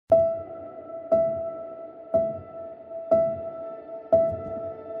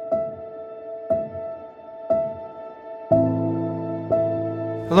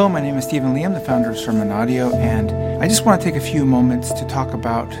Hello, my name is Stephen Lee. I'm the founder of Sermon Audio, and I just want to take a few moments to talk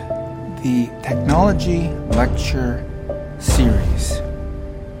about the Technology Lecture Series.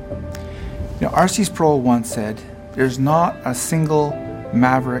 R.C. Sproul once said, "There's not a single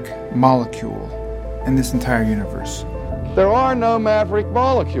maverick molecule in this entire universe." There are no maverick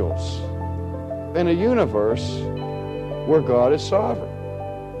molecules in a universe where God is sovereign.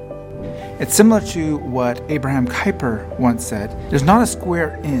 It's similar to what Abraham Kuyper once said, "There's not a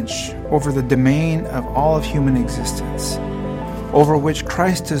square inch over the domain of all of human existence over which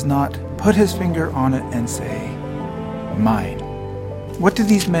Christ does not put his finger on it and say, 'Mine.'" What do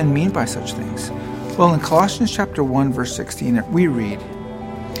these men mean by such things? Well, in Colossians chapter 1, verse 16, we read,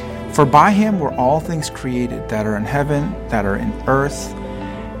 "For by him were all things created that are in heaven, that are in earth,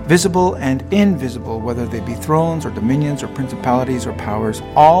 visible and invisible, whether they be thrones or dominions or principalities or powers.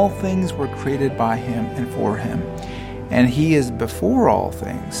 All things were created by him and for him. And he is before all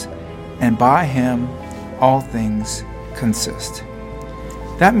things, and by him all things consist."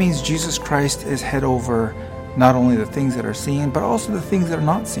 That means Jesus Christ is head over not only the things that are seen, but also the things that are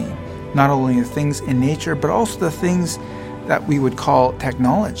not seen. Not only the things in nature, but also the things that we would call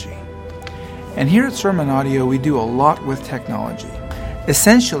technology. And here at Sermon Audio, we do a lot with technology.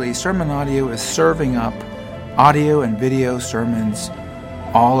 Essentially, Sermon Audio is serving up audio and video sermons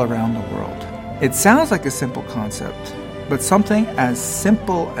all around the world. It sounds like a simple concept, but something as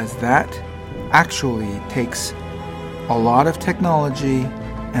simple as that actually takes a lot of technology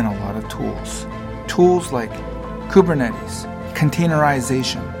and a lot of tools. Tools like Kubernetes,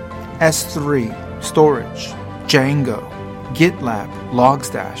 containerization, S3, storage, Django, GitLab,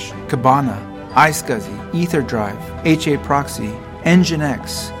 Logstash, Kibana, iSCSI, EtherDrive, HAProxy,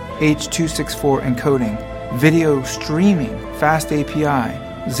 Nginx, H.264 encoding, video streaming, Fast API,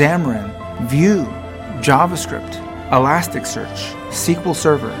 Xamarin, Vue, JavaScript, Elasticsearch, SQL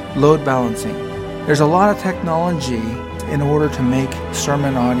Server, load balancing. There's a lot of technology in order to make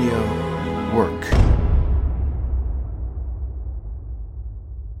Sermon Audio work.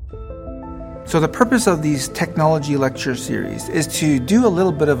 So the purpose of these technology lecture series is to do a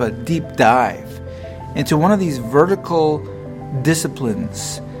little bit of a deep dive into one of these vertical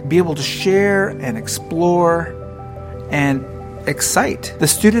disciplines, be able to share and explore and excite the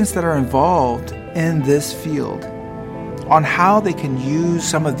students that are involved in this field on how they can use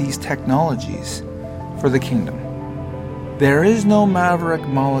some of these technologies for the kingdom. There is no maverick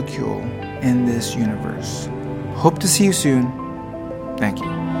molecule in this universe. Hope to see you soon. Thank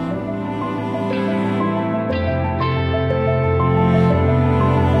you.